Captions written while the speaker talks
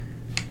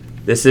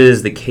This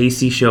is the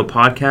KC Show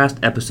Podcast,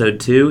 Episode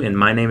 2, and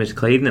my name is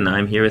Clayton, and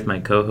I'm here with my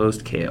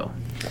co-host, Kale.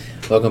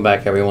 Welcome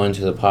back, everyone,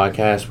 to the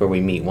podcast where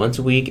we meet once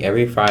a week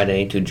every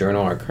Friday to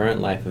journal our current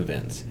life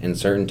events and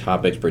certain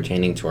topics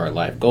pertaining to our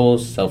life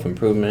goals,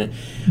 self-improvement,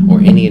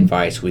 or any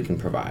advice we can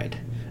provide.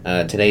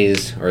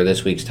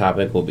 This week's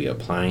topic will be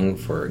applying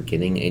for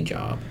getting a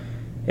job.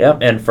 Yep,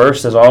 and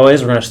first, as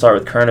always, we're going to start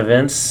with current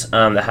events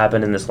that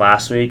happened in this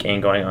last week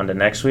and going on to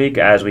next week,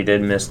 as we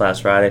did miss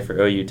last Friday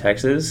for OU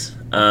Texas.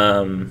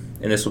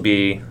 And this will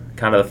be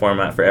kind of the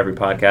format for every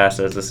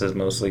podcast, as this is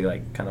mostly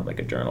kind of like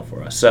a journal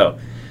for us. So,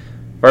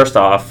 first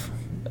off,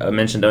 I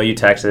mentioned OU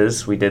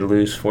Texas. We did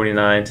lose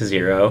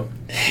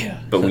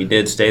 49-0, but we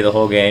did stay the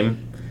whole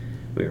game.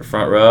 We were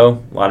front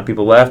row. A lot of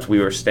people left. We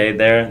were stayed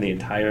there the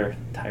entire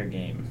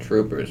game.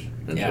 Troopers.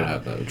 That's what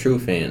happened. True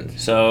fans.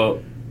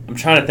 So, I'm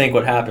trying to think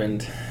what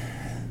happened,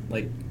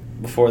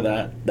 before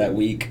that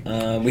week.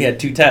 We had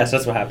 2 tests.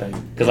 That's what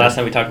happened. Because last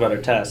time we talked about our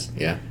tests.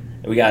 Yeah.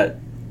 We got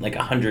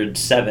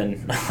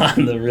 107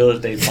 on the real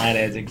estate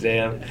finance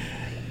exam.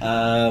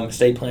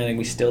 Estate planning,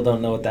 we still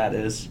don't know what that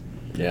is.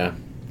 Yeah.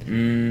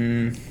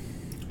 Yeah,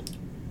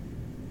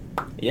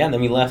 and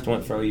then we left and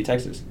went for OU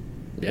Texas.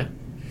 Yeah.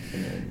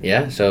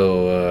 Yeah,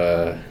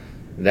 so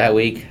that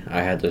week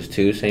I had those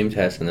 2 same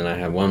tests, and then I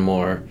had one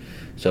more.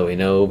 So we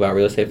know about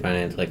real estate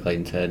finance, like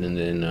Clayton said, and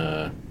then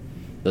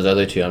those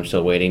other 2, I'm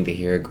still waiting to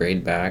hear a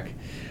grade back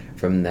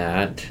from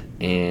that.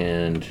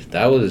 And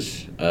that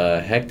was a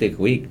hectic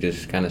week,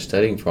 just kind of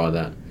studying for all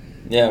that.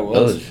 Yeah, it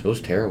was. It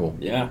was terrible.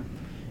 Yeah.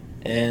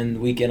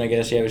 And weekend, I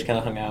guess, we just kind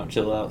of hung out,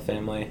 chilled out with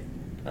family.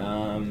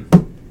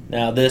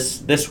 Now,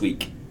 this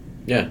week.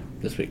 Yeah,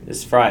 this week.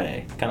 This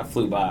Friday. Kind of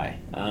flew by.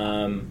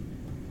 I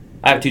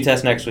have 2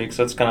 tests next week,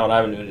 so that's kind of what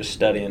I've been doing, just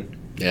studying.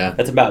 Yeah.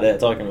 That's about it.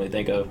 That's all I can really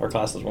think of. Our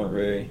classes weren't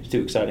really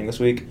too exciting this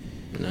week.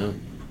 No.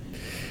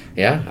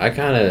 Yeah, I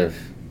kind of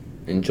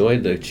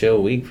enjoyed the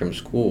chill week from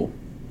school.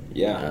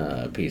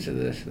 Yeah. Piece of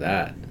this.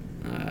 That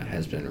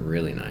has been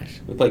really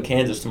nice. We play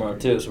Kansas tomorrow,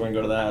 too, so we're going to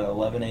go to that at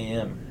 11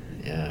 a.m.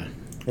 Yeah.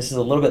 This is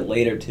a little bit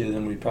later, too,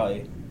 than we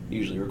probably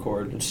usually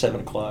record. It's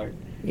 7 o'clock.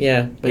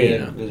 Yeah, but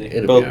busy.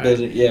 It'll Both be all right.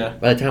 busy, yeah.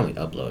 By the time we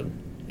upload,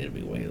 it'll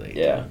be way late.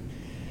 Yeah.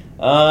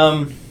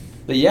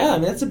 But yeah,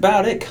 that's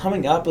about it.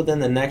 Coming up within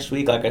the next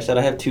week, like I said,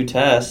 I have 2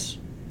 tests.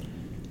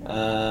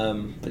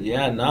 But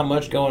yeah, not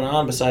much going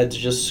on besides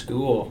just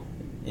school.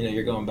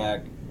 You're going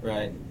back,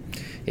 right?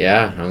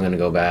 Yeah, I'm going to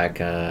go back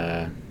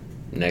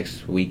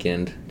next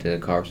weekend to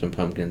carve some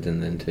pumpkins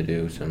and then to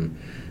do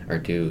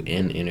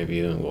an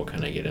interview, and we'll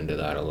kind of get into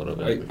that a little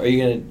bit. Are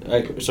you going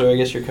to, so I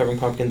guess you're covering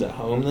pumpkins at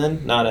home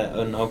then, not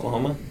in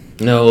Oklahoma?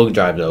 No, we'll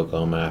drive to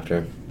Oklahoma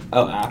after.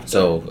 Oh, after.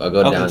 So I'll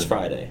go down. It's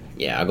Friday.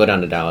 Yeah, I'll go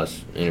down to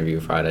Dallas, interview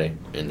Friday,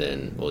 and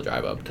then we'll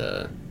drive up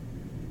to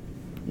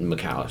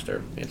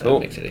McAllister, if that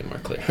makes it any more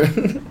clear.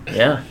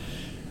 Yeah.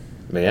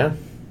 But yeah.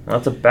 Well,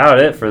 that's about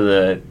it for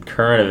the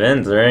current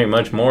events. There ain't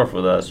much more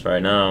for us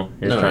right now.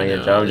 You're just trying to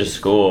get a job, just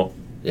school.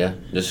 Yeah,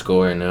 just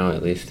school right now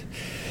at least.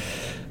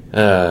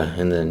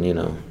 And then,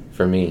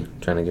 for me,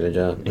 trying to get a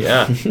job.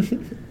 Yeah.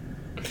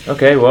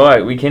 Okay,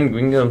 well, we can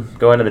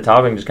go into the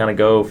topic and just kind of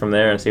go from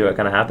there and see what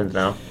kind of happens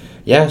now.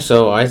 Yeah,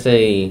 so I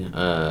say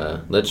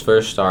let's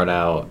first start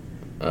out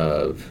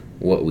of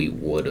what we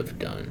would have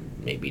done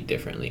maybe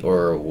differently,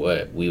 or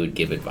what we would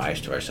give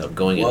advice to ourselves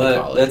going into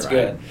college. That's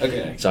right? good.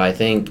 Okay. So I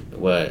think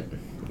what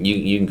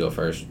you can go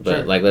first,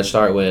 but sure. Let's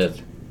start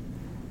with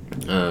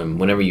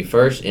whenever you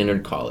first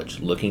entered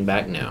college. Looking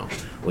back now,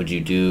 what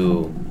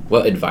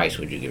advice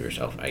would you give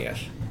yourself? I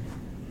guess.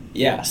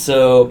 Yeah,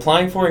 so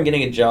applying for and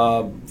getting a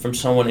job from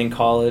someone in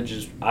college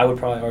is, I would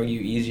probably argue,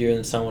 easier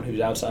than someone who's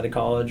outside of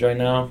college right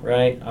now,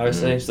 right?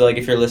 Obviously. Mm-hmm. So,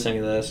 if you're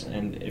listening to this,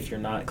 and if you're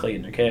not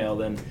Clayton or Kale,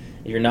 then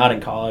if you're not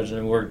in college,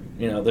 then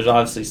there's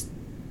obviously,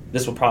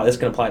 this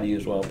can apply to you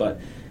as well.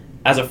 But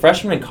as a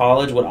freshman in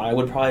college, what I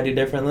would probably do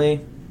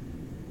differently,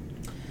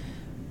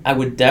 I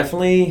would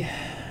definitely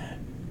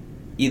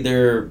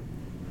either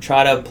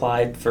try to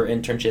apply for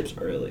internships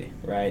early,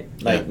 right?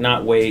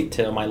 Not wait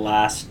till my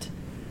last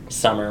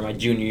summer, my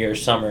junior year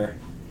summer,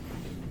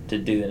 to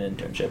do an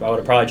internship. I would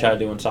have probably tried to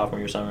do one sophomore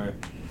year summer.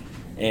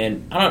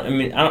 And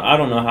I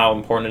don't know how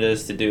important it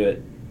is to do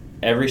it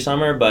every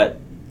summer, but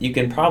you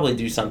can probably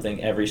do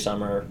something every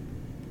summer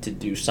to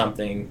do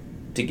something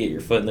to get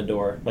your foot in the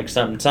door, like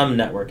some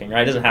networking,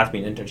 right? It doesn't have to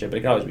be an internship, but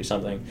it can always be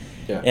something.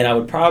 Yeah. And I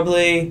would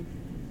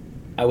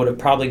have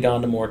probably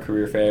gone to more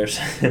career fairs.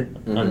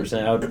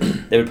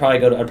 100%. I'd probably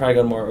go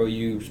to more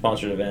OU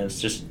sponsored events.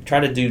 Just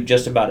try to do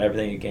just about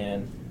everything you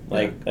can.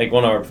 Like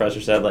one of our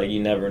professors said,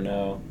 you never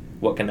know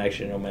what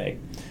connection you'll make.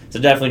 So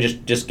definitely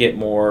just get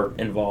more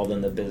involved in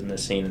the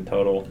business scene in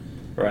total,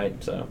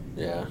 right? So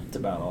yeah, that's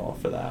about all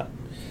for that.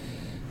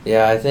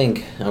 Yeah, I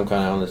think I'm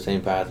kind of on the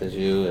same path as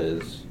you.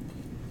 Is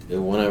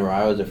whenever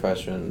I was a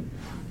freshman,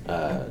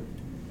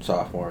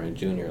 sophomore, and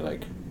junior,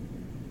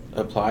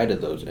 apply to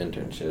those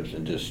internships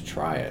and just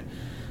try it.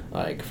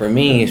 For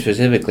me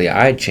specifically,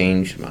 I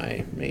changed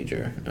my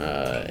major,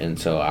 and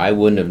so I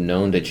wouldn't have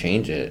known to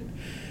change it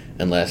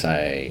unless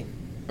I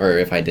or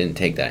if I didn't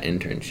take that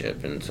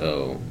internship. And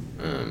so,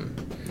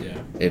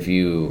 if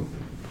you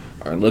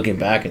are looking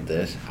back at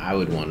this, I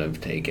would want to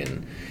have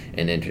taken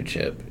an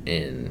internship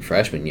in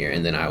freshman year,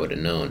 and then I would have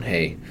known,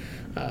 hey,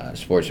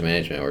 sports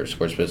management or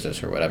sports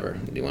business or whatever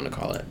you want to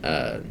call it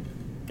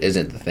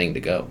isn't the thing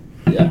to go.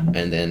 Yeah.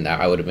 And then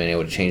I would have been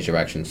able to change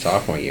direction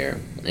sophomore year,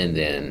 and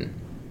then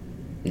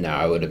now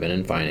I would have been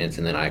in finance,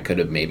 and then I could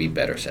have maybe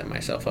better set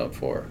myself up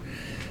for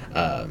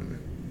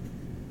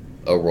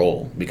a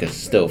role, because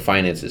still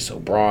finance is so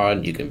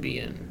broad. You can be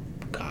in,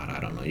 God, I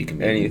don't know, you can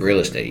be in real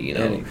estate,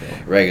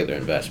 regular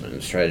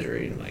investments,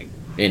 treasury, like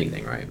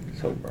anything, right?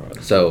 So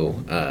broad.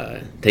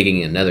 So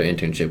taking another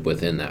internship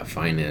within that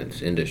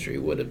finance industry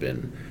would have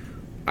been,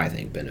 I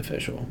think,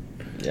 beneficial.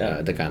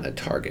 Yeah. To kind of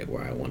target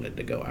where I wanted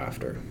to go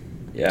after.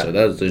 Yeah. So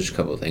there's just a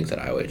couple of things that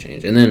I would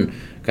change. And then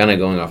kind of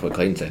going off what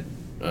Clayton said,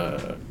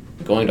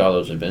 going to all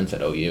those events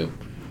at OU,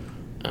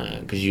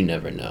 because you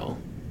never know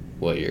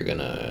what you're going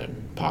to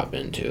pop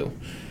into.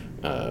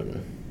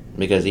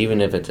 Because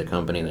even if it's a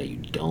company that you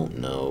don't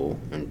know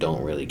and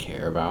don't really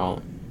care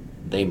about,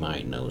 they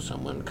might know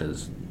someone,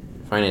 because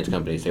finance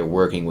companies, they're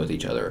working with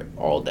each other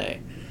all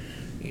day.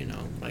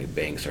 Like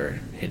banks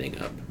are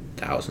hitting up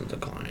thousands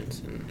of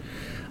clients and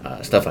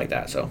stuff like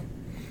that. So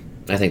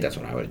I think that's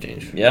what I would have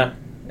changed. Yeah.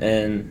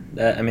 And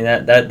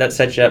that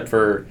sets you up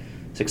for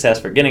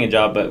success for getting a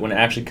job, but when it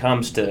actually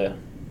comes to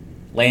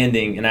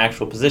landing an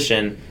actual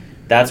position,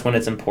 that's when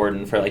it's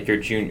important for like your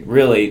junior.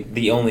 Really,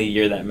 the only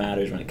year that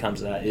matters when it comes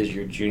to that is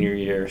your junior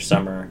year,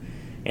 summer,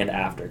 and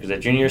after. Because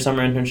that junior year,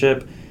 summer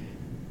internship,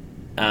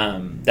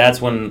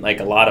 that's when like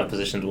a lot of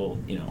positions will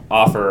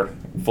offer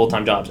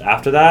full-time jobs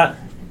after that,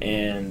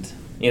 and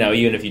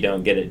even if you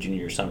don't get it junior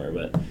year, summer,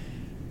 but.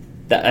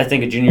 I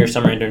think a junior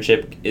summer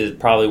internship is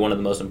probably one of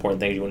the most important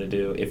things you want to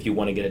do if you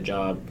want to get a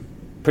job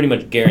pretty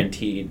much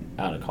guaranteed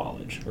out of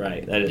college,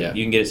 right?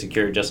 You can get it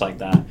secured just like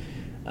that.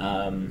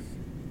 But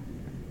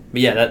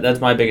yeah,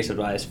 that's my biggest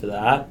advice for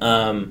that.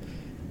 And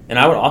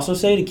I would also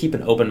say to keep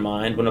an open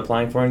mind when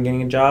applying for and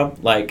getting a job.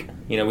 Like,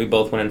 we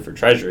both went in for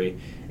treasury,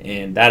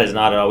 and that is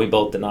not at all, we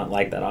both did not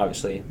like that,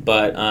 obviously.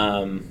 But,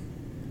 I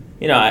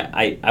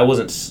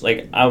wasn't,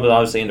 like, I was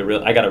obviously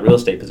I got a real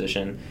estate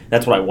position.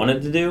 That's what I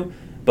wanted to do,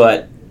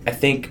 but I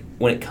think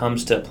when it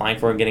comes to applying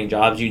for and getting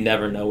jobs, you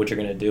never know what you're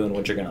going to do and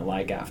what you're going to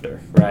like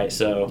after, right?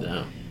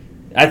 So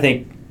I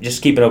think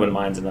just keep an open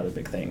mind is another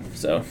big thing.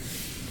 So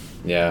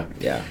yeah.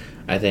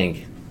 I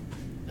think,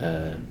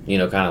 kind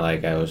of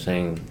like I was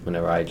saying,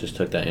 whenever I just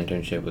took that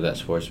internship with that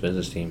sports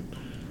business team,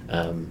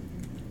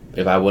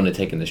 if I wouldn't have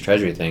taken this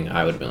treasury thing,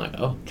 I would have been like,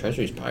 oh,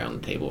 treasury's probably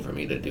on the table for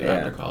me to do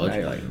after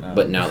college. Like, no.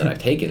 But now that I've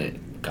taken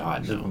it,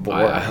 God, no,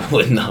 I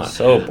would not.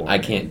 So boring. I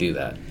can't do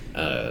that.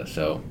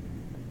 So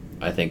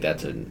I think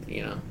that's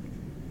kind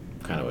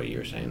of what you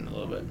were saying a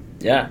little bit.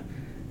 Yeah.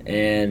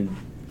 And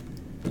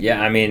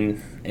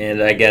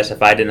and I guess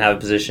if I didn't have a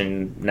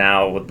position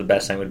now, what the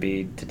best thing would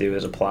be to do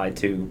is apply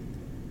to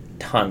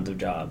tons of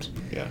jobs.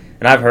 Yeah.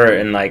 And I've heard,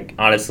 and like,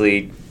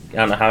 honestly, I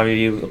don't know, how many of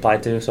you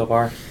applied to so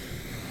far?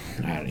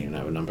 I don't even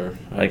have a number.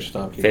 Like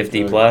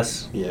 50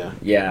 plus? Yeah.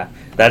 Yeah.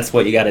 That's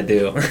what you got to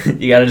do.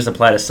 You got to just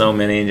apply to so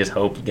many and just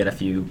hope you get a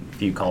few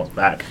calls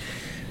back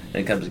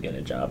when it comes to getting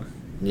a job.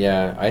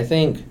 Yeah, I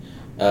think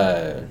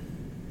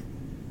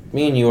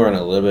me and you are in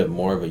a little bit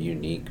more of a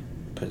unique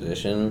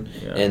position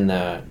in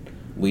that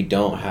we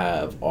don't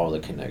have all the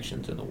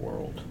connections in the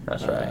world.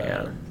 That's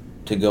right,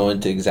 to go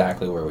into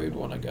exactly where we'd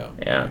want to go.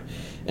 Yeah.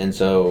 And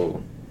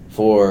so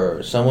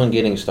for someone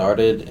getting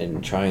started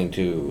and trying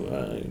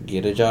to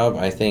get a job,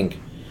 I think,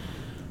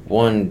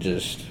 one,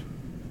 just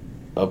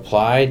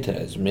apply to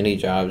as many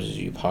jobs as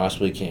you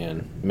possibly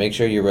can. Make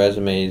sure your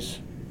resume's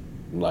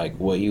like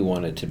what you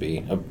want it to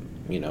be.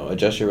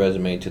 Adjust your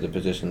resume to the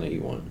position that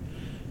you want.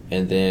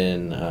 And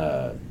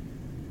then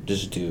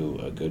just do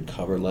a good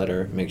cover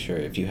letter. Make sure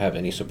if you have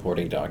any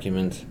supporting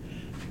documents,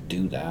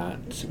 do that.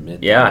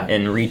 Submit that.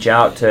 And reach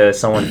out to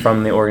someone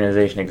from the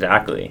organization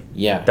exactly.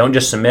 Yeah. Don't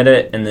just submit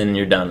it and then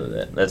you're done with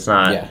it. That's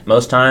not... Yeah.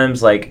 Most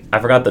times, like, I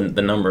forgot the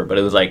number, but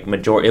it was like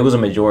it was a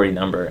majority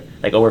number.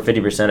 Like, over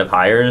 50% of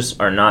hires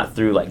are not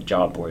through, like,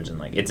 job boards, and,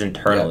 like, it's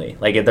internally. Yeah.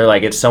 Like, they're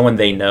like, it's someone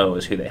they know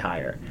is who they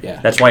hire. Yeah.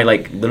 That's why,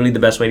 like, literally the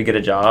best way to get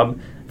a job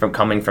from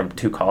coming from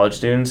two college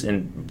students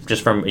and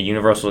just from a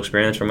universal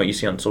experience from what you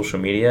see on social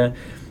media,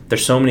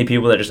 there's so many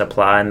people that just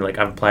apply, and like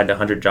I've applied to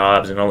 100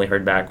 jobs and only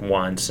heard back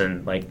once,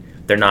 and like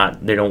they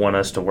don't want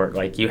us to work.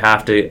 Like, you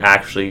have to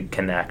actually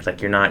connect.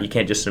 Like, you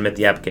can't just submit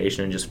the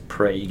application and just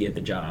pray you get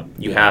the job.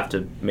 You have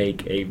to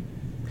make a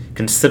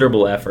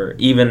considerable effort,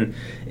 even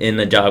in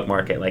the job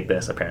market like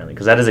this, apparently,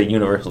 because that is a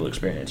universal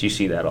experience. You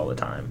see that all the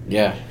time.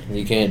 Yeah,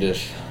 you can't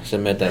just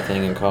submit that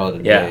thing and call it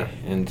a day.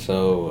 And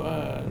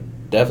so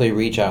definitely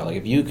reach out. Like,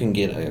 if you can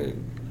get a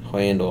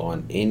handle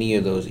on any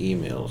of those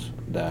emails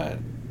that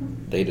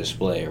they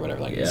display or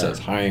whatever, like it says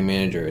hiring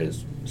manager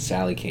is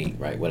Sally Kate,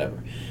 right?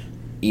 Whatever.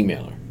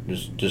 Email her.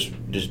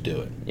 Just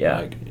do it. Yeah.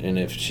 Like, and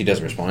if she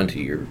doesn't respond to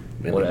you,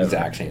 you're in the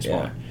exact same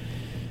spot.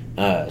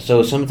 Yeah.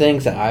 So some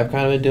things that I've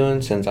kind of been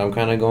doing since I'm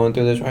kind of going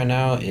through this right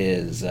now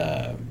is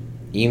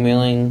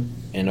emailing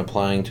and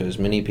applying to as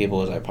many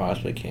people as I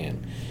possibly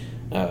can.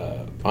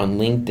 On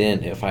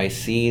LinkedIn, if I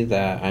see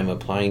that I'm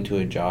applying to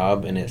a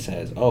job and it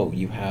says, oh,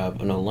 you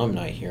have an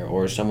alumni here,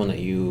 or someone that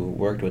you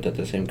worked with at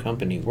the same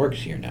company works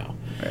here now,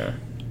 Yeah.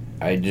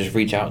 I just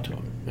reach out to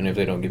them. And if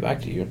they don't get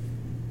back to you,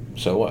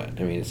 so what?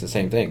 I mean, it's the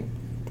same thing.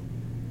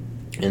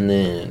 And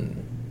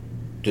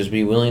then just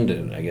be willing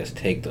to, I guess,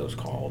 take those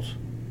calls.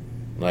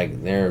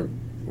 Like, they're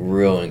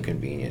real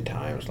inconvenient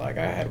times. Like,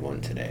 I had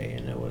one today,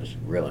 and it was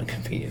real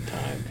inconvenient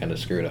time. Kind of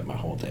screwed up my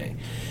whole day.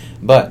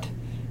 But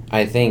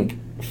I think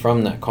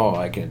from that call,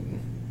 I could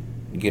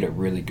get a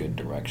really good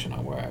direction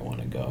on where I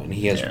want to go. And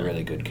he has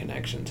really good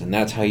connections. And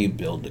that's how you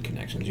build the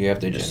connections. You have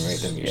to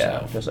generate them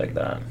yourself. Yeah, just like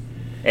that.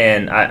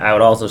 And I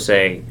would also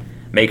say,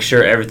 make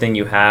sure everything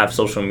you have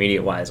social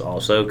media-wise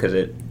also,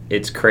 because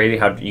it's crazy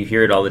how you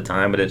hear it all the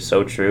time, but it's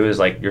so true, is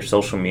like your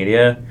social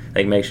media,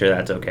 like make sure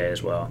that's okay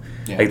as well.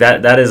 Yeah. Like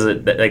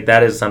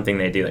that is something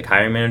they do. Like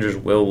hiring managers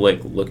will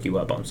like look you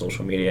up on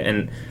social media,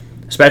 and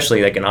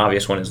especially like an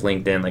obvious one is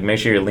LinkedIn. Like make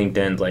sure your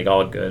LinkedIn's like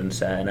all good and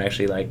set and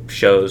actually like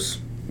shows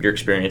your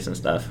experience and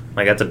stuff.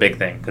 Like that's a big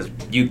thing because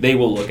they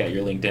will look at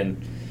your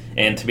LinkedIn.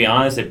 And to be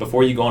honest, if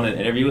before you go on an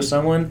interview with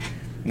someone,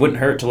 wouldn't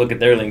hurt to look at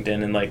their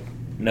LinkedIn and like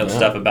know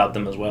stuff about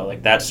them as well.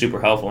 Like that's super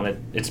helpful,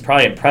 and it's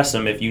probably impress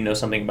them if you know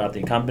something about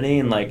the company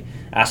and like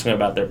ask them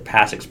about their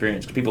past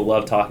experience, because people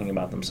love talking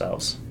about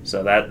themselves.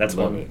 So that's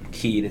one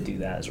key to do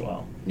that as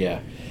well. Yeah.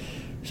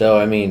 So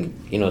I mean,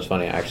 it's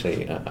funny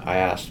actually. I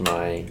asked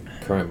my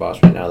current boss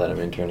right now that I'm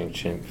interning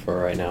for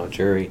right now,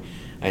 Jury.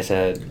 I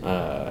said,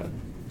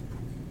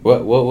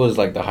 what was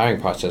like the hiring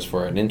process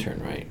for an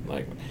intern, right?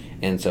 Like,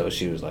 and so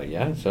she was like,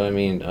 yeah. So I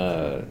mean,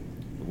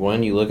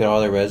 one, you look at all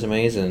their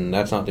resumes, and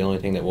that's not the only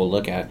thing that we'll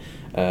look at.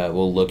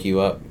 We'll look you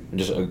up.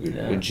 Just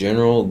a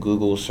general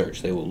Google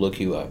search. They will look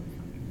you up,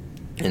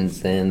 and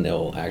then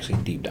they'll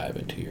actually deep dive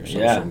into your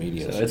social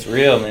media. So it's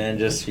real, man.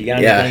 Just if you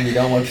got anything you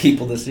don't want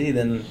people to see,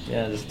 then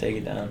just take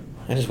it down.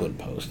 I just wouldn't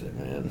post it,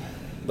 man.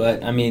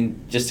 But I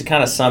mean, just to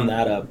kind of sum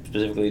that up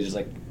specifically,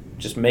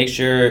 just make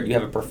sure you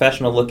have a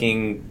professional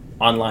looking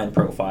online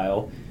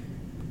profile.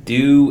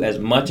 Do as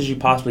much as you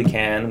possibly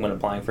can when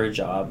applying for a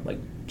job. Like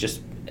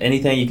just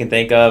anything you can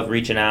think of,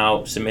 reaching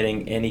out,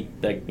 submitting any,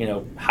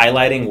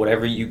 highlighting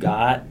whatever you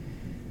got.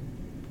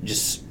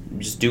 Just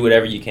do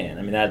whatever you can.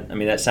 I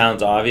mean that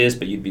sounds obvious,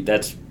 but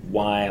that's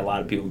why a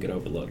lot of people get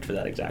overlooked for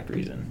that exact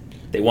reason.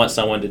 They want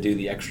someone to do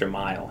the extra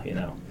mile,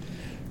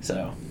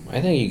 So I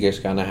think you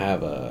just gotta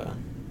have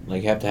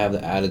you have to have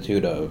the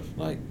attitude of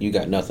like you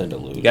got nothing to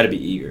lose. You got to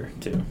be eager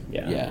too.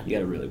 Yeah. You got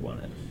to really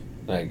want it.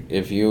 Like,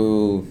 if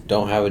you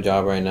don't have a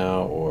job right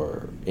now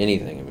or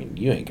anything, I mean,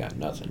 you ain't got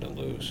nothing to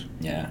lose.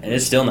 Yeah, and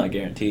it's still not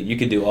guaranteed. You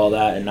could do all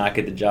that and not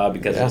get the job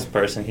because this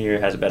person here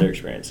has a better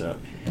experience. So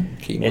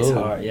keep it's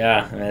moving. Hard.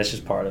 Yeah, I mean, it's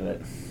just part of it.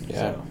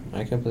 Yeah, so.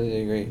 I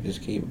completely agree.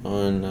 Just keep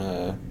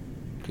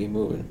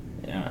moving.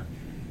 Yeah.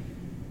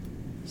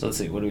 So let's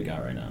see, what do we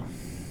got right now?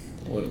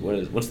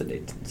 What's the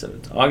date? So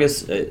it's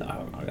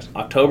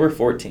October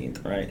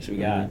 14th, right? So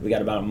we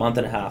got about a month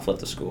and a half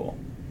left of school.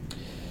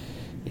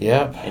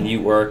 Yep. And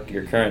you work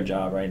your current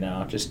job right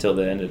now just till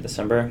the end of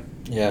December?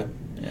 Yeah.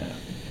 Yeah.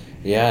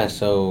 Yeah,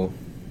 so...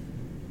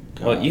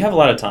 Well, you have a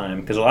lot of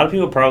time, because a lot of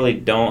people probably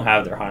don't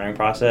have their hiring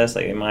process.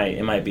 Like, it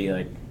might be,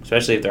 like,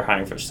 especially if they're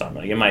hiring for summer.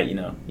 Like, it might, you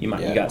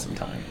got some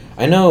time.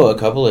 I know a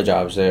couple of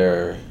jobs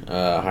they're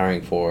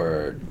hiring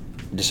for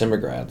December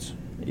grads.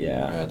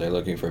 Yeah. They're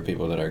looking for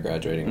people that are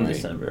graduating in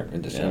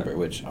December.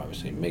 Which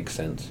obviously makes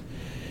sense.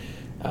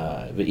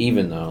 But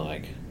even though,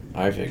 like...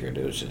 I figured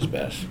it was just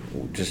best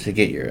just to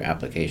get your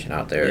application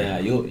out there. Yeah,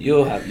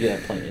 you'll have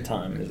plenty of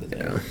time is the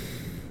thing. Yeah.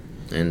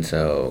 And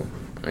so,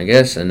 I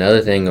guess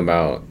another thing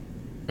about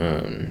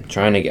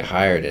trying to get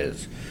hired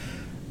is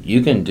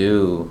you can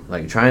do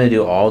trying to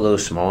do all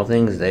those small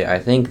things. I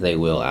think they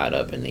will add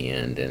up in the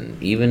end,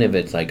 and even if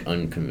it's like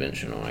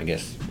unconventional. I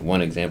guess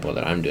one example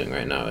that I'm doing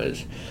right now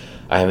is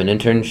I have had an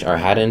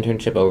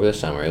internship over the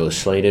summer. It was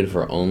slated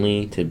for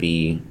only to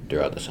be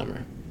throughout the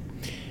summer.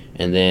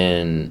 And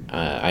then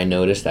I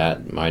noticed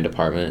that my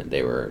department,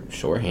 they were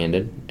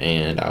short-handed,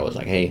 and I was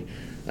like, hey,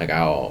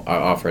 I'll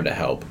offer to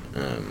help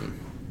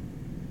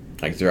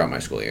throughout my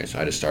school year. So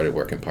I just started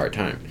working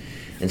part-time.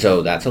 And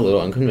so that's a little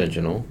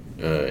unconventional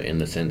in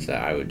the sense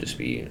that I would just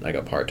be like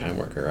a part-time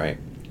worker, right?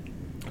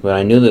 But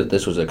I knew that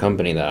this was a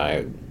company that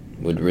I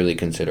would really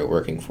consider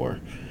working for.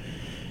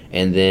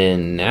 And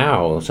then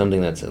now,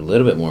 something that's a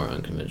little bit more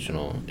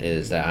unconventional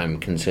is that I'm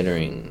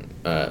considering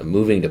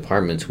moving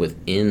departments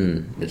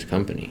within this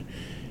company.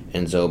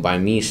 And so by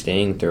me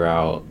staying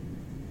throughout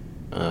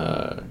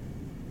the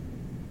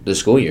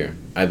school year,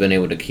 I've been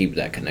able to keep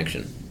that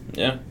connection.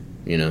 Yeah.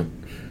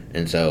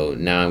 And so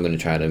now I'm going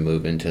to try to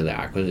move into the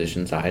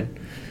acquisition side.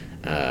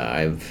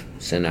 I've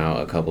sent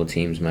out a couple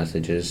teams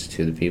messages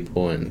to the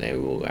people, and they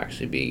will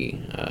actually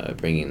be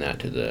bringing that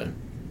to the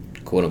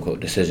quote-unquote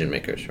decision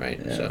makers, right?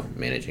 Yeah. So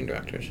managing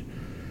directors.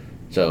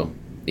 So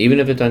even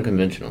if it's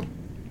unconventional,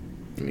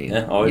 I mean,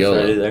 always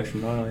try to do the extra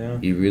mile. Yeah,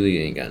 you really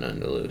ain't got nothing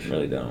to lose.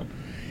 Really don't.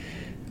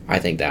 I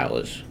think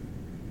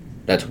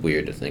that's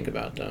weird to think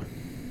about, though.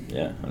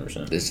 Yeah,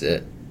 100%. This is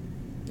it.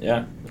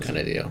 Yeah. Kind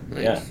of deal.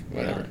 Like, Yeah.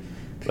 whatever.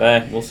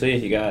 But we'll see.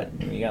 You got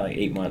like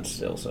 8 months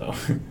still, so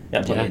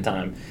got plenty of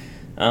time.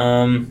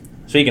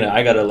 Speaking of,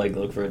 I gotta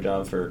look for a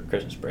job for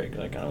Christmas break.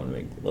 I kind of want to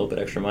make a little bit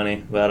extra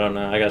money, but I don't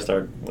know. I gotta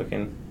start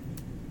looking.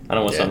 I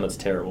don't want something that's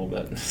terrible,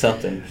 but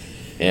something.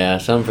 Yeah,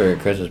 something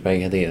for Christmas break.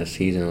 You have to get a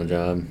seasonal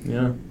job.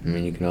 Yeah. I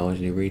mean, you can always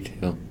do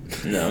retail.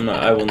 No, I'm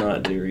not. I will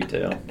not do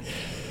retail.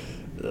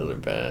 Those are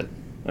bad.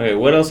 Okay,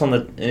 what else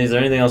is there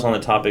anything else on the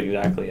topic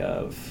exactly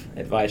of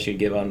advice you'd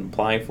give on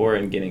applying for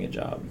and getting a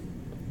job?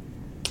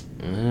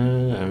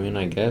 I mean,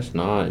 I guess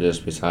not.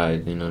 Just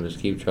besides, just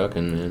keep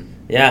trucking, man.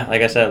 Yeah,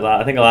 like I said,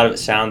 I think a lot of it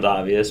sounds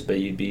obvious, but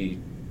you'd be,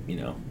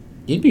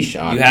 You'd be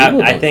shocked.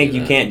 I think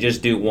you can't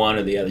just do one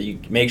or the other. You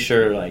make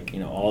sure,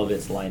 all of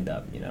it's lined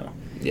up,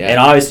 Yeah. And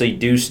obviously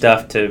do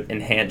stuff to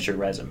enhance your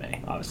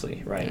resume,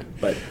 obviously, right? Yeah.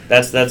 But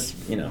that's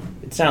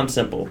it sounds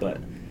simple, but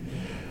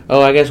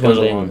I guess it goes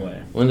a long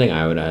way. One thing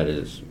I would add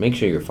is make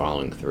sure you're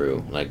following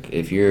through. Like,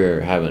 if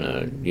you're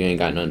you ain't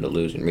got nothing to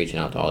lose and reaching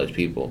out to all these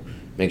people,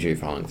 make sure you're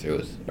following through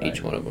with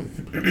each one of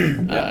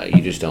them.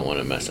 You just don't want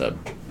to mess up,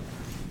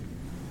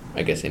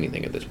 I guess,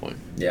 anything at this point.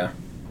 Yeah.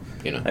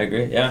 I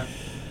agree, yeah.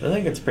 I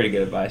think it's pretty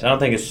good advice. I don't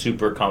think it's a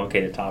super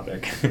complicated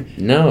topic.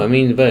 No, I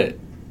mean, but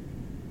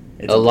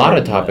a lot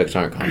of topics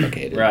aren't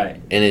complicated. Right.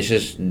 And it's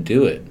just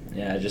do it.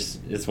 Yeah,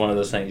 it's one of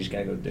those things, you just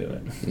gotta go do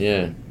it.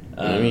 Yeah.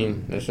 I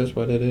mean, that's just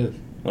what it is.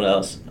 What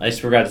else? I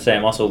just forgot to say,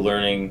 I'm also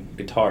learning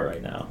guitar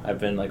right now. I've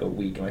been a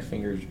week, and my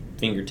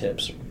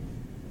fingertips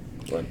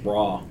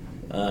raw.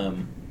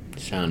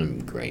 Sounding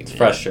great, It's man.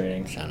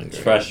 frustrating. Sounding great.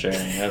 It's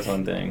frustrating. That's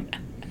one thing.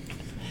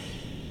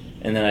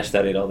 And then I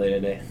studied all day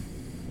today.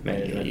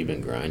 Management. Yeah, you've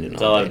been grinding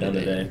That's all I've done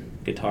today.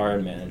 Guitar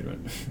and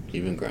management.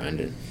 You've been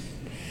grinding.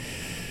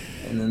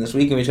 And then this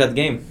weekend we just got the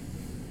game.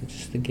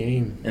 Just the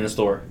game. In the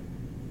store.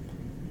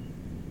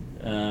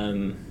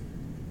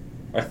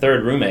 Our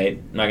third roommate,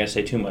 I'm not going to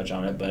say too much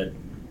on it, but,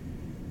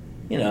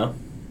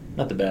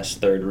 not the best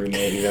third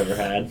roommate we've ever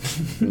had.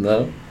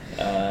 No?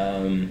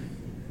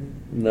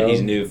 No.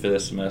 He's new for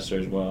this semester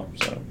as well,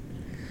 so.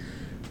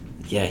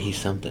 Yeah, he's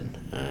something.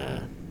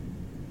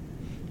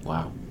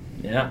 Wow.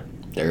 Yeah.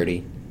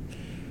 Dirty.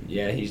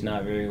 Yeah, he's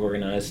not very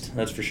organized,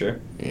 that's for sure.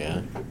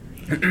 Yeah.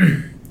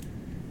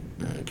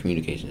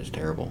 Communication is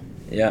terrible.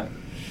 Yeah.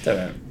 It's all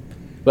right.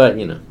 But,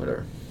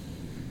 whatever.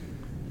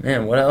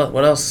 Man, what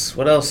else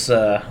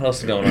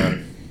is going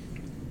on?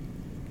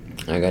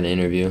 I got an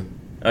interview.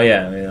 Oh,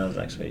 yeah, maybe that was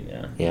next week,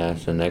 yeah. Yeah,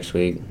 so next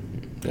week,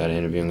 got an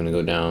interview. I'm going to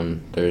go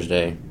down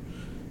Thursday.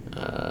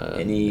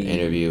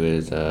 Interview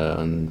is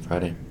on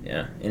Friday.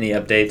 Yeah. Any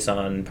updates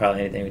on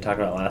probably anything we talked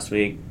about last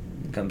week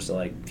when it comes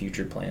to,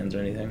 future plans or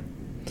anything?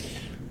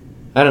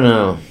 I don't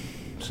know.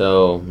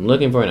 So, I'm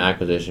looking for an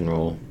acquisition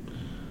role.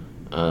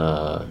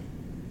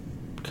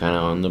 Kind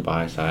of on the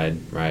buy side,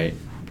 right?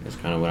 That's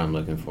kind of what I'm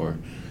looking for.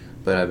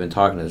 But I've been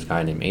talking to this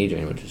guy named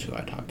Adrian, which is who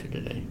I talked to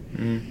today.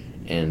 Mm.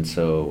 And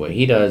so what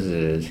he does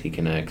is he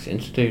connects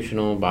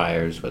institutional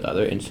buyers with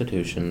other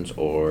institutions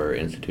or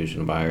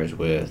institutional buyers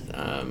with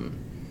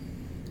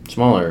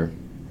smaller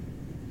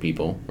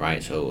people,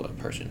 right? So a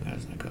person who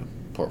has a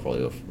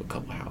portfolio of a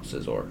couple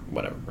houses or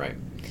whatever, right?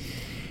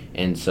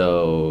 And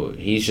so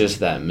he's just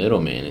that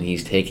middleman, and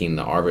he's taking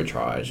the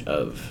arbitrage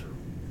of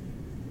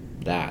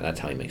that. That's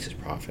how he makes his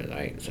profit,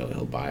 right? So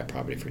he'll buy a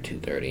property for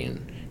 $230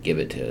 and give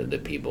it to the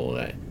people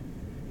that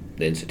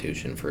the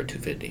institution for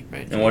 $250,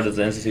 right? And what does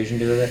the institution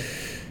do with it?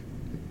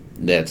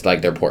 That's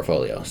like their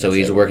portfolio. So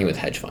he's working with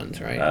hedge funds,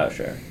 right? Oh,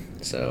 sure.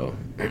 So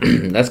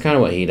that's kind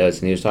of what he does.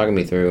 And he was talking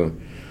me through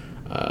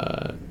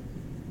the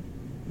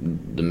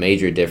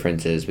major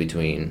differences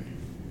between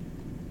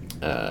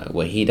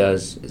what he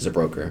does as a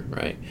broker,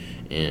 right?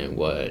 And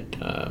what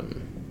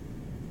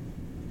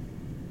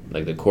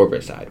the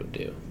corporate side would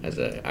do as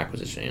an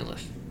acquisition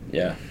analyst.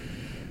 Yeah.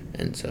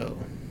 And so,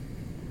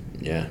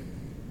 yeah.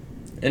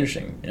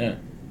 Interesting, yeah.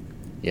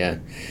 Yeah,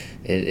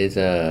 it's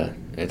a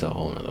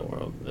whole nother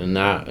world. And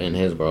not in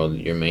his world,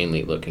 you're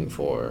mainly looking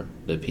for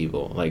the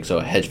people. So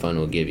a hedge fund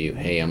will give you,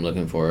 hey, I'm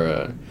looking for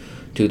a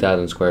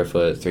 2,000 square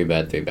foot,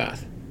 3-bed,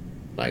 3-bath.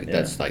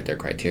 That's their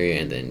criteria,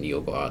 and then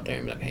you'll go out there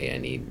and be like, hey, I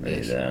need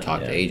this.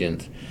 Talk to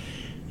agents,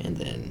 and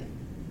then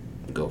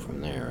go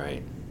from there,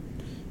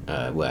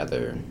 right?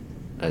 Whether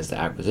as the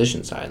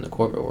acquisition side in the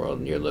corporate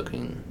world,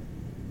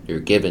 you're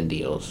given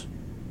deals,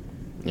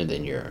 and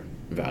then you're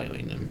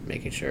evaluating them,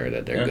 making sure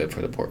that they're good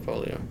for the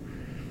portfolio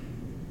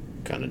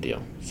kind of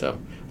deal. So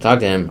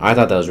talked to him. I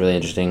thought that was really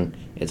interesting.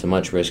 It's a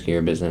much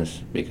riskier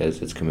business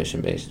because it's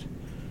commission-based.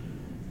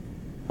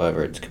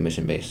 However, it's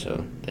commission-based,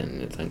 so then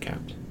it's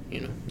uncapped,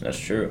 That's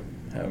true.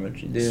 How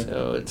much you do.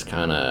 So it's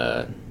kind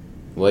of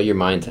what your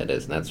mindset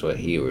is, and that's what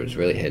he was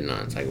really hitting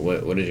on. It's like,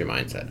 what is your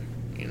mindset,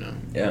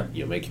 Yeah.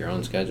 You'll make your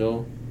own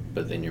schedule,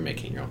 but then you're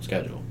making your own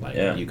schedule.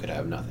 You could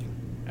have nothing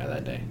at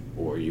that day,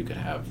 or you could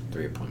have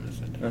 3 appointments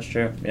that day. That's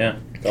true, yeah.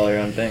 It's all your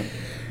own thing.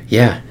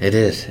 Yeah, it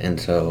is. And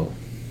so,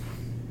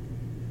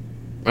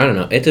 I don't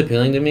know. It's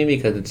appealing to me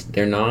because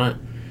they're not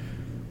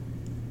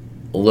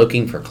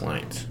looking for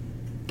clients.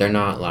 They're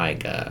not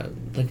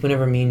like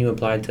whenever me and you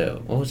applied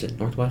to, what was it,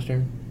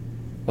 Northwestern?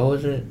 What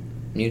was it?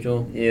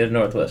 Mutual? Yeah,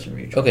 Northwestern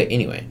Mutual. Okay,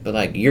 anyway, but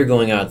like you're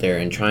going out there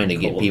and trying to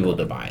get people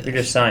to buy this. You're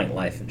just signing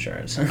life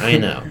insurance. I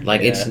know. Like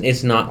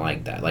it's not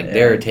like that. Like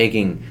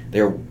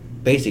they're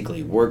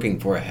basically working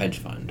for a hedge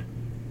fund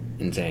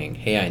and saying,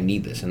 "Hey, I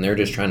need this." And they're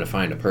just trying to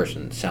find a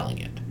person selling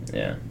it.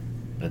 Yeah.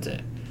 That's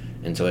it.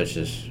 And so it's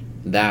just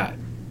that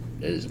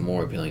is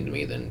more appealing to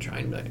me than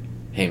trying to be like,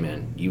 "Hey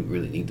man, you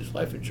really need this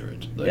life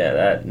insurance." Like,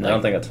 I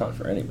don't think that's fun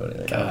for anybody.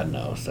 Like God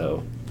no.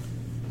 So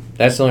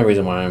that's the only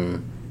reason why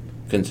I'm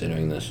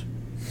considering this.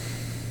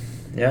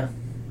 Yeah,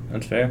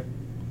 that's fair.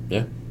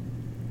 Yeah.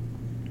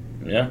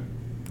 Yeah.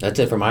 That's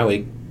it for my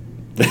week.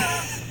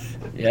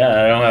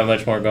 Yeah, I don't have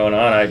much more going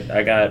on.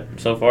 I got,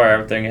 so far,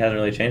 everything hasn't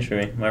really changed for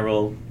me. My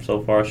role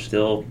so far is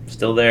still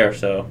there,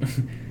 so.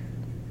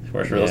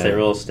 Commercial real estate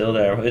role is still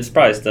there. It's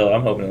probably still,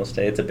 I'm hoping it'll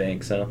stay. It's a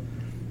bank, so.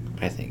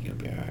 I think you'll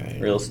be alright.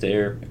 Real estate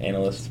or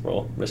analyst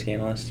role, risk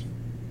analyst.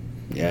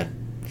 Yeah.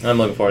 I'm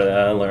looking forward to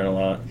that. I learn a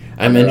lot.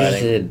 I'm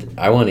interested.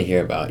 I want to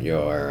hear about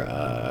your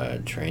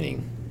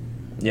training.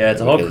 Yeah,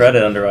 it's a whole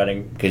credit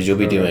underwriting. Because you'll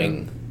be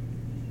doing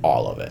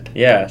all of it.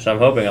 Yeah, so I'm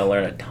hoping I'll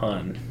learn a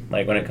ton.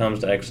 Like when it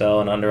comes to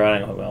Excel and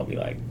underwriting, I hope I'll be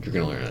like... You're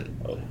going to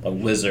learn a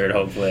wizard,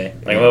 hopefully.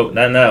 Like,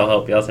 that'll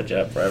help you. I'll set you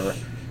up forever.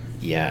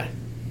 Yeah.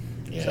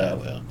 Yeah, so, I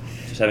will.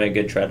 Just having a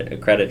good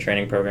credit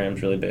training program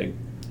is really big.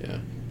 Yeah.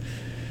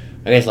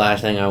 I guess last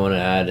thing I want to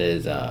add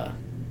is,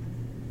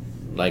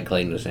 like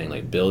Clayton was saying,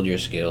 like, build your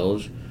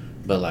skills.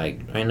 But, like,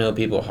 I know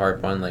people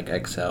harp on, like,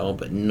 Excel,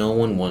 but no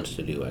one wants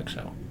to do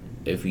Excel.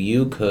 If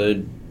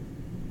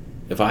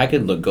I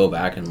could go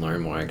back and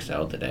learn more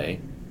Excel today,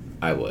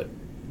 I would.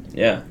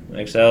 Yeah,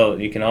 Excel,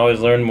 you can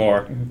always learn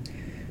more.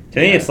 To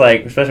me, it's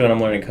like, especially when I'm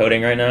learning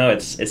coding right now,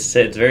 it's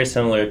very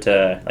similar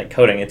to, like,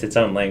 coding. It's its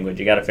own language.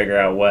 You got to figure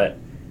out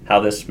how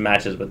this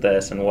matches with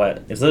this and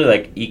what. It's literally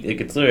like,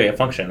 it's literally a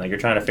function. Like, you're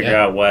trying to figure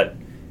out what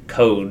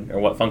code or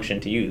what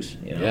function to use,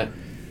 you know? Yeah.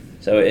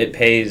 So it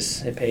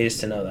pays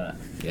to know that.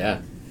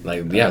 Yeah.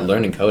 Like,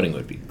 learning coding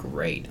would be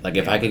great. Like,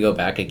 if I could go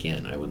back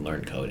again, I would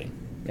learn coding.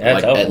 Yeah,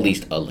 like, at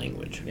least a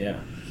language. Yeah.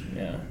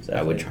 Yeah, exactly.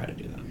 I would try to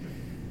do that.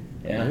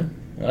 Yeah. Mm-hmm.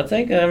 Well,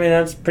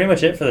 that's pretty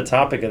much it for the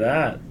topic of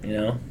that, you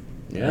know?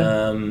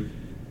 Yeah.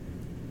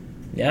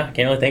 Yeah, I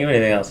can't really think of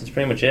anything else. That's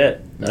pretty much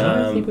it.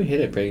 No, I think we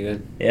hit it pretty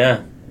good.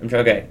 Yeah.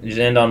 Okay, just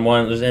end on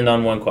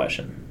one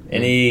question.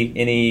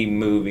 Any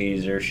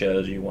movies or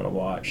shows you want to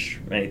watch?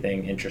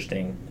 Anything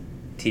interesting?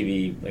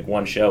 TV, like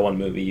one show, one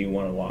movie you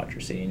want to watch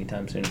or see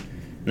anytime soon?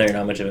 No, you're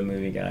not much of a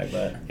movie guy,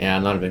 but... Yeah,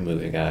 I'm not a big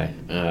movie guy.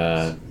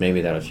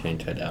 Maybe that'll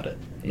change, I doubt it.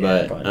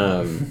 Yeah, but,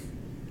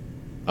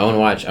 I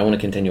want to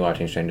continue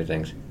watching Stranger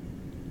Things.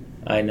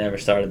 I never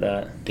started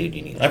that. Dude,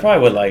 you need to. I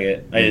probably would like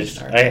it.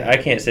 I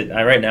can't sit...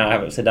 right now, I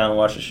haven't sit down and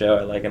watched a show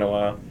I like in a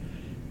while.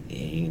 Yeah,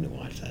 you need to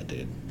watch that,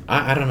 dude.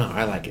 I don't know,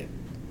 I like it.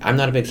 I'm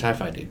not a big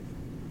sci-fi dude.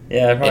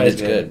 Yeah, probably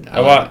it's good. I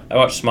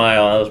watched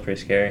Smile, that was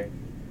pretty scary.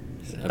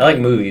 Okay. I like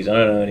movies. I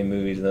don't know any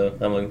movies, though,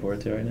 I'm looking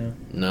forward to right now.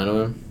 None of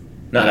them?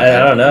 No,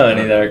 I don't know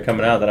any that are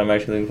coming out that I'm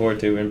actually looking forward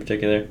to in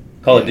particular.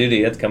 Call of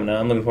Duty, that's coming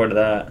out. I'm looking forward to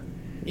that.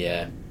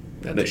 Yeah.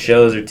 But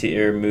shows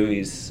or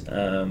movies,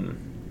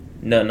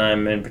 nothing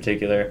I'm in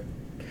particular.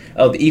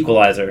 Oh, The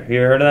Equalizer. Have you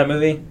ever heard of that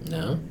movie?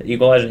 No. The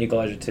Equalizer and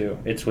Equalizer 2.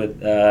 It's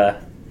with,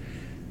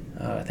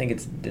 I think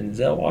it's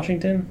Denzel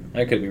Washington?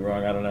 I could be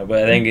wrong, I don't know.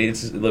 But I think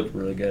it looked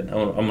really good.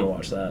 I'm going to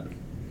watch that.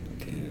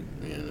 Dude,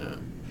 yeah, no.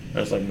 I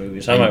just like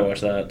movies. I might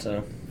watch that,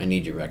 so. I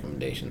need your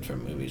recommendations for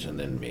movies, and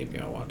then maybe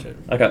I'll watch it.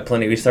 I got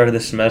plenty. We started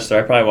this semester.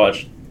 I probably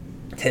watched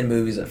 10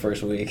 movies that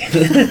first week. Or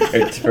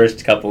the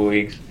first couple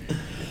weeks.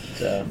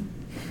 So.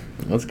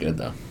 That's good,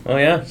 though. Oh,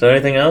 yeah. So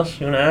anything else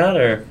you want to add?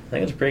 Or I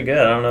think it's pretty good.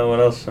 I don't know what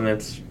else. I mean,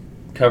 it's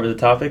covered the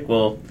topic.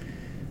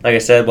 Like I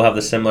said, we'll have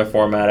the similar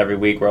format every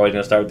week. We're always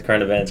going to start with the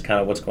current events, kind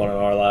of what's going on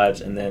in our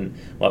lives, and then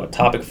we'll have a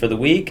topic for the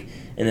week,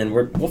 and then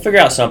we'll figure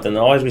out something.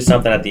 There'll always be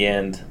something at the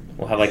end.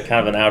 We'll have like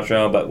kind of an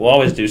outro, but we'll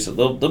always do so.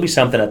 There'll be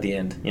something at the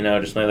end,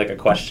 just maybe like a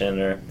question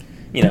or,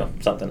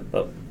 something.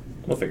 But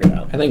we'll figure it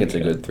out. I think it's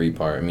a good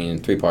 3-part. I mean,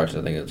 3 parts.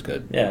 I think it's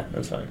good. Yeah,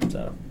 that's fine.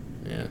 So.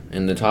 Yeah,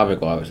 and the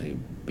topic will obviously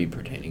be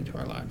pertaining to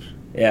our lives.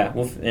 Yeah,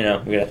 we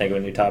got to think of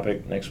a new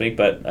topic next week,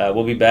 but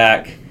we'll be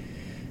back.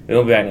 We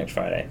won't be back next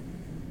Friday.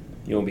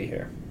 You won't be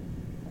here.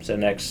 So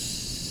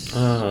next...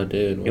 Oh,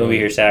 dude. You won't be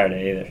here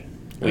Saturday either.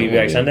 Will you be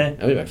back Sunday?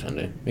 I'll be back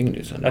Sunday. We can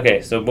do Sunday.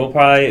 Okay, so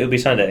it'll be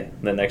Sunday,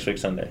 then next week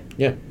Sunday.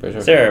 Yeah, for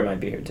sure. Sarah might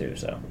be here too,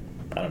 so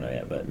I don't know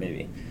yet, but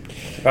maybe.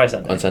 So probably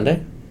Sunday. On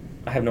Sunday?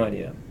 I have no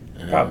idea.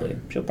 Probably.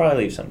 She'll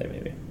probably leave Sunday,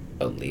 maybe.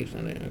 Oh, leave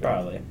Sunday. Okay.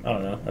 Probably. I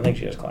don't know. I think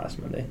she has class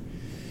Monday.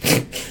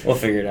 We'll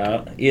figure it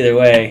out. Either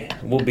way,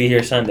 we'll be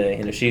here Sunday,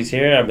 and if she's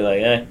here, I'll be like,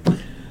 hey.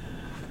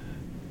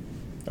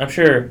 I'm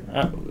sure...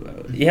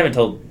 you haven't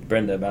told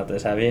Brenda about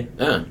this, have you?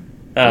 No.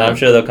 I'm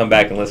sure they'll come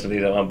back and listen to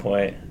these at one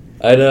point.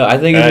 I know. I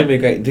think it's going to be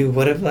great. Dude,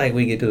 what if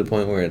we get to the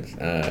point where it's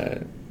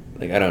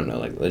like, I don't know,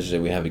 like, let's just say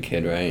we have a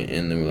kid, right?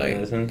 And then we're like,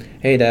 Listen.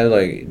 hey, Dad,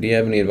 like, do you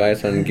have any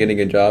advice on getting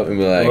a job? And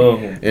we're like, Whoa.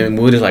 and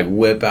we'll just, like,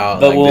 whip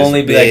out, But like, we'll this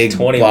only be, big like,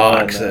 21,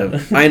 box though.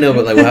 of, I know,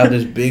 but, like, we'll have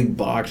this big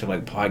box of,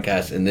 like,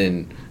 podcasts, and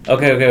then,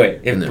 Okay,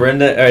 wait. If And then-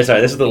 Brenda, all right, sorry,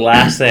 this is the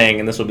last thing,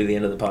 and this will be the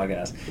end of the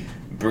podcast.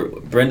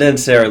 Brenda and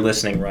Sarah are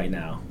listening right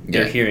now.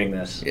 They're Yeah. hearing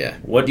this. Yeah.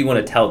 What do you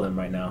want to tell them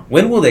right now?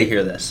 When will they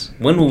hear this?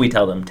 When will we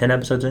tell them? 10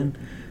 episodes in?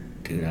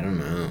 dude, I don't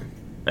know.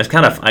 I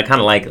kind of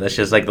like it. That's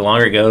just like the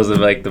longer it goes,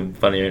 the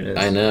funnier it is.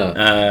 I know.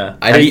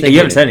 I just you think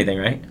haven't said anything,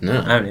 right? No,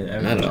 I haven't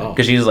either. not at all.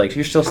 Because she was like,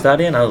 "You're still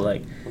studying?" I was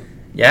like,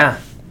 "Yeah,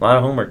 a lot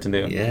of homework to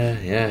do."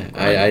 Yeah.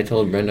 I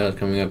told Brenda I was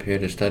coming up here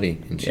to study,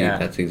 and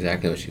that's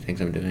exactly what she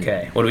thinks I'm doing.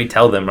 Okay, what do we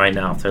tell them right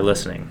now if they're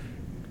listening?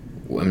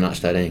 I'm not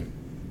studying.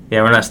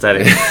 Yeah, we're not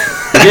studying.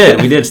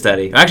 We did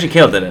study. Actually,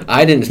 Caleb didn't.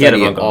 I didn't He had a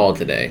study phone at call. all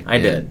today. I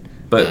did.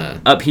 But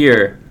up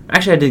here,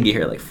 actually, I did get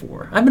here at like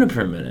 4. I've been up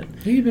for a minute.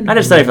 I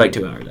did study for like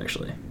 2 hours,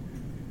 actually.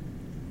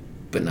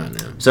 But not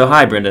now. So,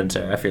 hi, Brenda and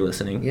Sarah, if you're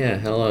listening. Yeah,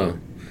 hello.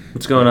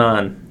 What's going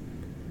on?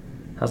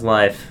 How's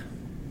life?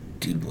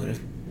 Dude, what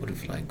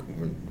if like,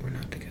 we're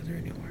not together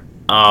anymore?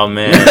 Oh,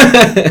 man.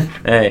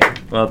 Hey,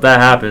 well, if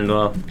that happened,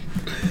 well,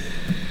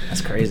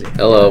 that's crazy.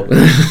 Hello.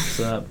 What's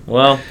up?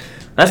 Well,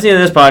 that's the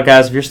end of this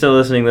podcast. If you're still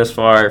listening this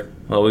far,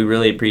 well, we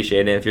really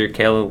appreciate it. If you're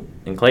Caleb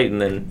and Clayton,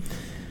 then,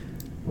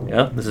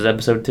 yeah, this is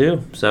episode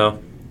 2. So,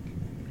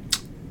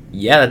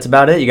 yeah, that's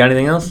about it. You got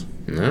anything else?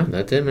 No,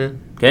 that's it,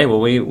 man. Okay,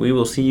 well, we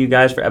will see you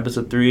guys for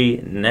episode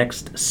 3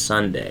 next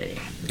Sunday.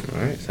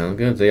 All right, sounds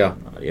good. See y'all.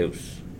 Adios.